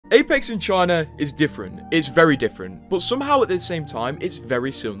Apex in China is different. It's very different, but somehow at the same time, it's very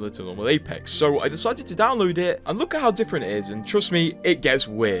similar to normal Apex. So I decided to download it and look at how different it is, and trust me, it gets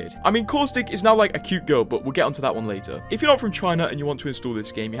weird. I mean, Caustic is now like a cute girl, but we'll get onto that one later. If you're not from China and you want to install this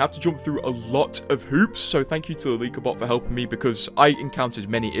game, you have to jump through a lot of hoops, so thank you to the LeakerBot for helping me because I encountered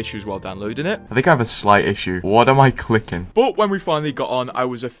many issues while downloading it. I think I have a slight issue. What am I clicking? But when we finally got on, I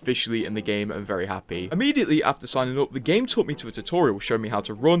was officially in the game and very happy. Immediately after signing up, the game took me to a tutorial showing me how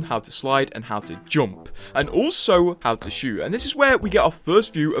to run, how to slide, and how to jump, and also how to shoot. And this is where we get our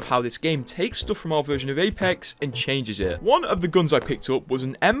first view of how this game takes stuff from our version of Apex and changes it. One of the guns I picked up was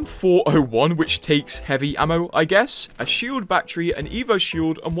an M401, which takes heavy ammo, I guess, a shield battery, an Evo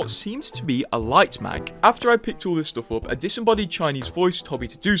shield, and what seems to be a light mag. After I picked all this stuff up, a disembodied Chinese voice told me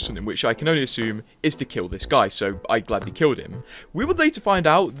to do something, which I can only assume is to kill this guy, so I gladly killed him. We would later find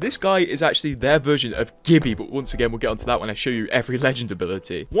out this guy is actually their version of Gibby, but once again, we'll get onto that when I show you every legend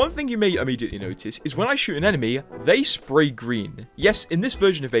ability. One thing you may immediately notice is when I shoot an enemy, they spray green. Yes, in this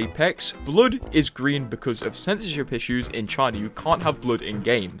version of Apex, blood is green because of censorship issues in China. You can't have blood in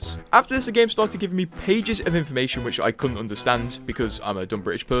games. After this, the game started giving me pages of information which I couldn't understand because I'm a dumb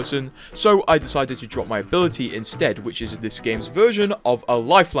British person, so I decided to drop my ability instead, which is this game's version of a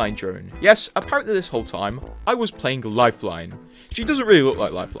lifeline drone. Yes, apparently this whole time, I was playing Lifeline. She doesn't really look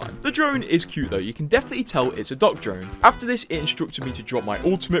like Lifeline. The drone is cute though, you can definitely tell it's a dock drone. After this, it instructed me to drop my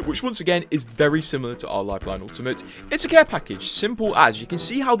ultimate, which once again is very similar to our Lifeline ultimate. It's a care package, simple as. You can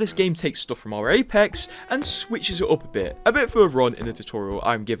see how this game takes stuff from our Apex and switches it up a bit. A bit further on in the tutorial,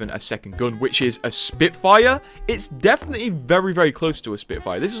 I'm given a second gun, which is a Spitfire. It's definitely very, very close to a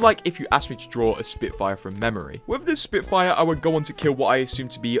Spitfire. This is like if you asked me to draw a Spitfire from memory. With this Spitfire, I would go on to kill what I assume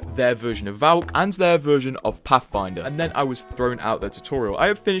to be their version of Valk and their version of Pathfinder, and then I was thrown out the tutorial. I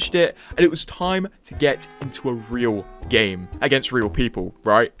have finished it, and it was time to get into a real game against real people,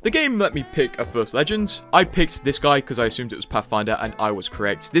 right? The game let me pick a first legend. I picked this guy because I assumed it was Pathfinder, and I was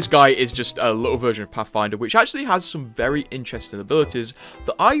correct. This guy is just a little version of Pathfinder, which actually has some very interesting abilities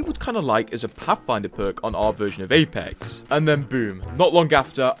that I would kind of like as a Pathfinder perk on our version of Apex. And then boom, not long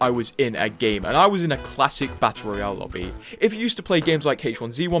after, I was in a game, and I was in a classic Battle Royale lobby. If you used to play games like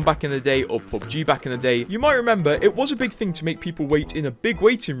H1Z1 back in the day, or PUBG back in the day, you might remember it was a big thing to make people wait in a big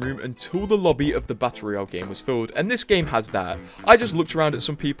waiting room until the lobby of the Battle Royale game was filled, and this game has that. I just looked around at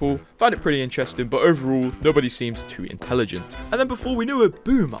some people, found it pretty interesting, but overall, nobody seemed too intelligent. And then before we knew it,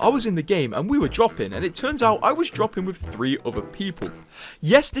 boom, I was in the game, and we were dropping, and it turns out I was dropping with 3 other people.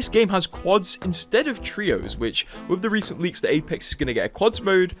 Yes, this game has quads instead of trios, which, with the recent leaks that Apex is going to get a quads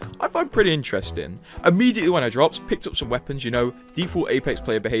mode, I find pretty interesting. Immediately when I dropped, picked up some weapons, you know, default Apex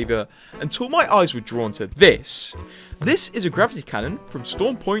player behavior, until my eyes were drawn to this. This is a gravity cannon from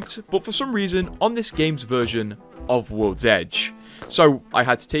Storm Point, but for some reason on this game's version of World's Edge. So I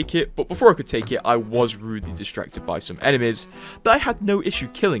had to take it, but before I could take it, I was rudely distracted by some enemies that I had no issue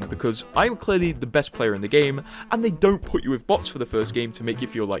killing because I'm clearly the best player in the game, and they don't put you with bots for the first game to make you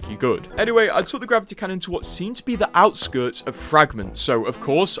feel like you're good. Anyway, I took the gravity cannon to what seemed to be the outskirts of Fragment, so of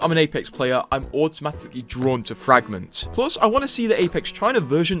course, I'm an Apex player, I'm automatically drawn to Fragment. Plus, I want to see the Apex China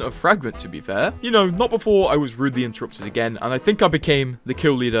version of Fragment, to be fair. You know, not before I was rudely interrupted again, and I think I became the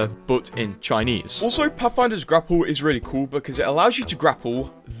kill leader, but in Chinese. Also, Pathfinder's grapple is really cool because it allows you to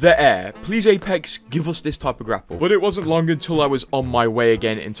grapple the air. Please, Apex, give us this type of grapple. But it wasn't long until I was on my way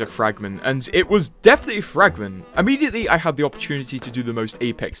again into Fragment, and it was definitely Fragment. Immediately, I had the opportunity to do the most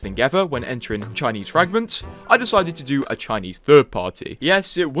Apex thing ever when entering Chinese Fragment. I decided to do a Chinese third party.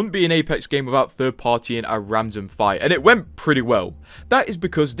 Yes, it wouldn't be an Apex game without third party in a random fight, and it went pretty well. That is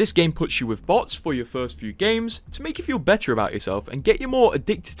because this game puts you with bots for your first few games to make you feel better about yourself and get you more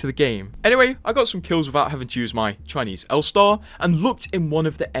addicted to the game. Anyway, I got some kills without having to use my Chinese L-Star and looked in one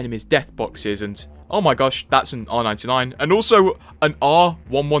of the enemy's death boxes, and oh my gosh, that's an R99 and also an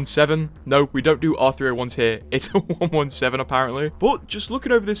R117. No, we don't do R301s here. It's a 117 apparently. But just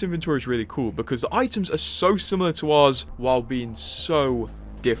looking over this inventory is really cool because the items are so similar to ours while being so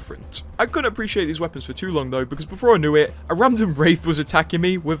different. I couldn't appreciate these weapons for too long though, because before I knew it, a random Wraith was attacking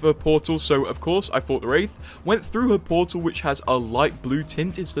me with a portal, so of course I fought the Wraith, went through her portal which has a light blue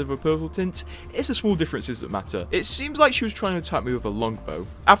tint instead of a purple tint. It's the small differences that matter. It seems like she was trying to attack me with a longbow.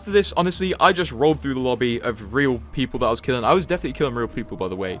 After this, honestly, I just rolled through the lobby of real people that I was killing. I was definitely killing real people, by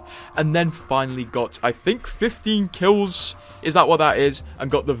the way, and then finally got, I think, 15 kills. Is that what that is?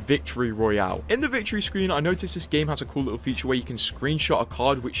 And got the Victory Royale. In the victory screen, I noticed this game has a cool little feature where you can screenshot a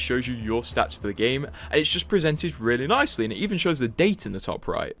card which shows you your stats for the game, and it's just presented really nicely, and it even shows the date in the top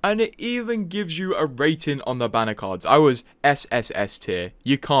right. And it even gives you a rating on the banner cards. I was SSS tier.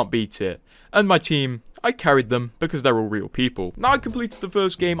 You can't beat it. And my team, I carried them because they're all real people. Now I completed the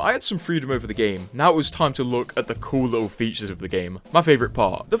first game, I had some freedom over the game. Now it was time to look at the cool little features of the game. My favourite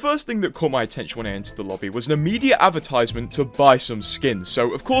part. The first thing that caught my attention when I entered the lobby was an immediate advertisement to buy some skins.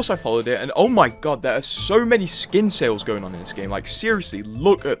 So of course I followed it, and oh my god, there are so many skin sales going on in this game. Like seriously,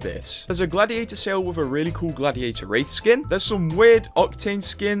 look at this. There's a gladiator sale with a really cool gladiator wraith skin. There's some weird octane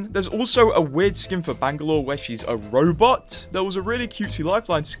skin. There's also a weird skin for Bangalore where she's a robot. There was a really cutesy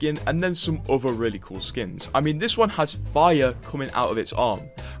lifeline skin, and then some other really cool skins. I mean, this one has fire coming out of its arm.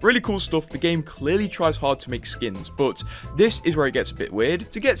 Really cool stuff. The game clearly tries hard to make skins, but this is where it gets a bit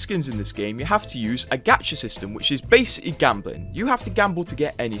weird. To get skins in this game, you have to use a gacha system, which is basically gambling. You have to gamble to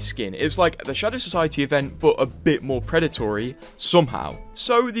get any skin. It's like the Shadow Society event, but a bit more predatory somehow.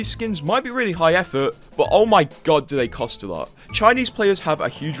 So these skins might be really high effort, but oh my god, do they cost a lot. Chinese players have a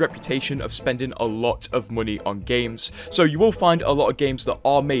huge reputation of spending a lot of money on games, so you will find a lot of games that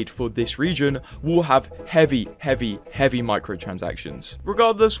are made for this region will have heavy microtransactions.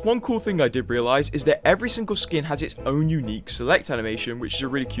 Regardless, one cool thing I did realize is that every single skin has its own unique select animation, which is a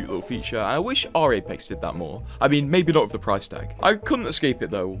really cute little feature, and I wish our Apex did that more. I mean, maybe not with the price tag. I couldn't escape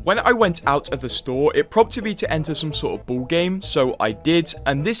it though. When I went out of the store, it prompted me to enter some sort of ball game, so I did,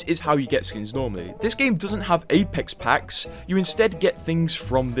 and this is how you get skins normally. This game doesn't have Apex packs, you instead get things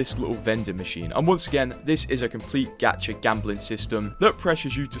from this little vending machine, and once again, this is a complete gacha gambling system that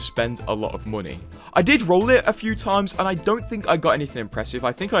pressures you to spend a lot of money. I did roll it a few times, and I don't think I got anything impressive.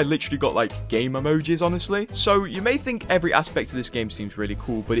 I think I literally got like game emojis, honestly. So you may think every aspect of this game seems really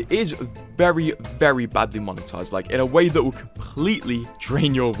cool, but it is very badly monetized, like in a way that will completely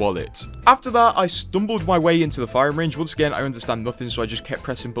drain your wallet. After that, I stumbled my way into the firing range. Once again, I understand nothing, so I just kept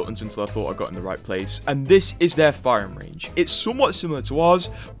pressing buttons until I thought I got in the right place, and this is their firing range. It's somewhat similar to ours,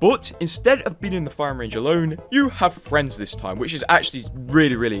 but instead of being in the firing range alone, you have friends this time, which is actually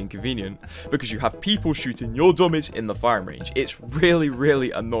really inconvenient because you have people shooting your dummies in the firing range. It's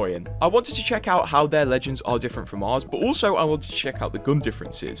really annoying. I wanted to check out how their legends are different from ours, but also I wanted to check out the gun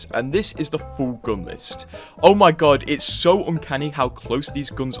differences, and this is the full gun list. Oh my god, it's so uncanny how close these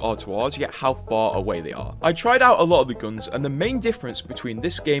guns are to ours, yet how far away they are. I tried out a lot of the guns, and the main difference between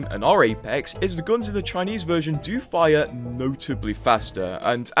this game and our Apex is the guns in the Chinese version do fire notably faster,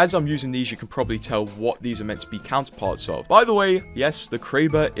 and as I'm using these, you can probably tell what these are meant to be counterparts of. By the way, yes, the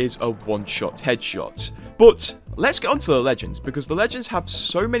Kraber is a one-shot headshot, but let's get onto the legends, because the legends have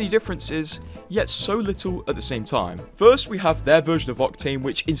so many differences, yet so little at the same time. First, we have their version of Octane,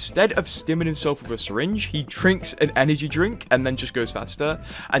 which instead of stimming himself with a syringe, he drinks an energy drink and then just goes faster,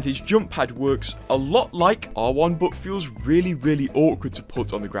 and his jump pad works a lot like our one, but feels really awkward to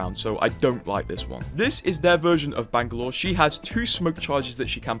put on the ground, so I don't like this one. This is their version of Bangalore. She has 2 smoke charges that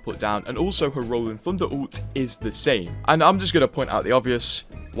she can put down, and also her Rolling Thunder ult is the same. And I'm just going to point out the obvious.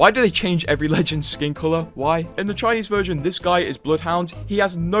 Why do they change every legend's skin color? Why? In the Chinese version, this guy is Bloodhound. He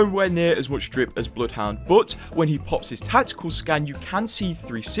has nowhere near as much drip as Bloodhound, but when he pops his tactical scan, you can see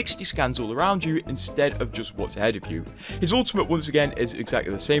 360 scans all around you instead of just what's ahead of you. His ultimate, once again, is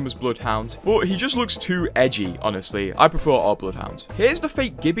exactly the same as Bloodhound, but he just looks too edgy, honestly. I prefer our Bloodhound. Here's the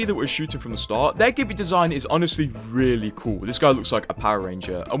fake Gibby that we're shooting from the start. Their Gibby design is honestly really cool. This guy looks like a Power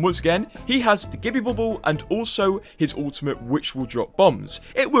Ranger, and once again, he has the Gibby bubble and also his ultimate, which will drop bombs.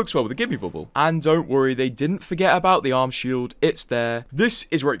 It works well with the Gibby bubble. And don't worry, they didn't forget about the arm shield. It's there. This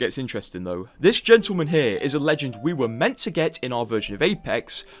is where it gets interesting though. This gentleman here is a legend we were meant to get in our version of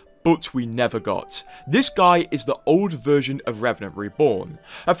Apex, but we never got. This guy is the old version of Revenant Reborn.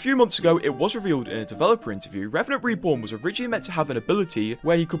 A few months ago, it was revealed in a developer interview, Revenant Reborn was originally meant to have an ability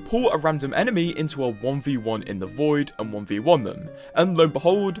where he could pull a random enemy into a 1v1 in the void and 1v1 them. And lo and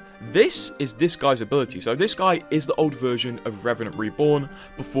behold, this is this guy's ability. So this guy is the old version of Revenant Reborn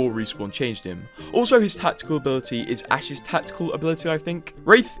before Respawn changed him. Also, his tactical ability is Ash's tactical ability, I think.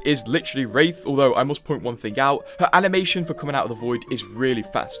 Wraith is literally Wraith, although I must point one thing out. Her animation for coming out of the void is really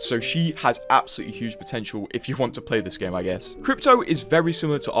fast, so she has absolutely huge potential if you want to play this game, I guess. Crypto is very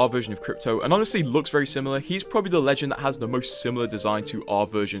similar to our version of Crypto, and honestly looks very similar. He's probably the legend that has the most similar design to our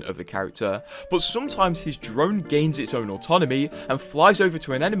version of the character, but sometimes his drone gains its own autonomy and flies over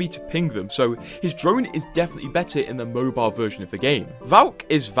to an enemy to ping them, so his drone is definitely better in the mobile version of the game. Valk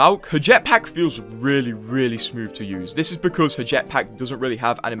is Valk. Her jetpack feels really smooth to use. This is because her jetpack doesn't really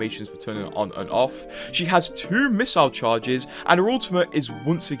have animations for turning it on and off. She has 2 missile charges, and her ultimate is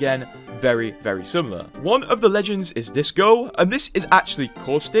once again again, very, very similar. One of the legends is this girl, and this is actually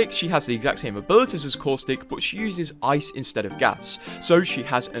Caustic. She has the exact same abilities as Caustic, but she uses ice instead of gas. So she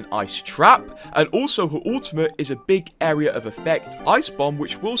has an ice trap, and also her ultimate is a big area of effect ice bomb,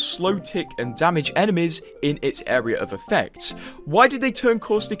 which will slow tick and damage enemies in its area of effect. Why did they turn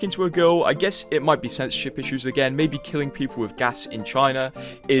Caustic into a girl? I guess it might be censorship issues again. Maybe killing people with gas in China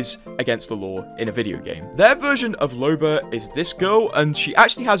is against the law in a video game. Their version of Loba is this girl, and she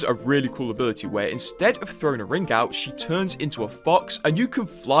actually has a really cool ability where instead of throwing a ring out, she turns into a fox and you can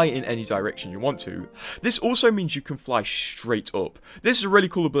fly in any direction you want to. This also means you can fly straight up. This is a really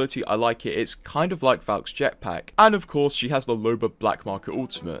cool ability, I like it. It's kind of like Valk's jetpack. And of course, she has the Loba Black Market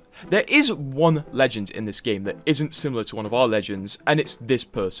ultimate. There is one legend in this game that isn't similar to one of our legends, and it's this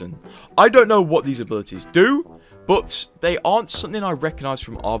person. I don't know what these abilities do, but they aren't something I recognise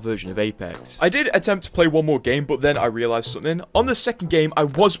from our version of Apex. I did attempt to play one more game, but then I realised something. On the second game, I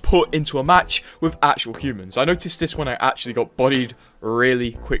was put into a match with actual humans. I noticed this when I actually got bodied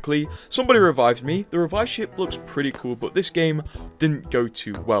really quickly. Somebody revived me. The revive ship looks pretty cool, but this game didn't go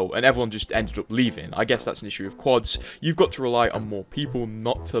too well, and everyone just ended up leaving. I guess that's an issue of quads. You've got to rely on more people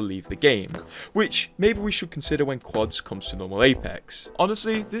not to leave the game, which maybe we should consider when quads comes to normal Apex.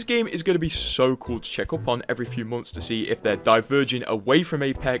 Honestly, this game is going to be so cool to check up on every few months to see if they're diverging away from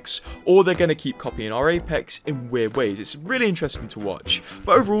Apex, or they're going to keep copying our Apex in weird ways. It's really interesting to watch,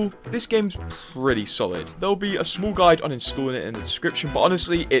 but overall, this game's pretty solid. There'll be a small guide on installing it in the description, but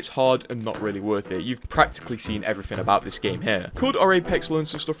honestly, it's hard and not really worth it. You've practically seen everything about this game here. Could our Apex learn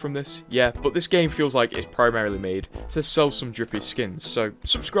some stuff from this? Yeah, but this game feels like it's primarily made to sell some drippy skins, so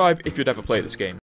subscribe if you'd ever play this game.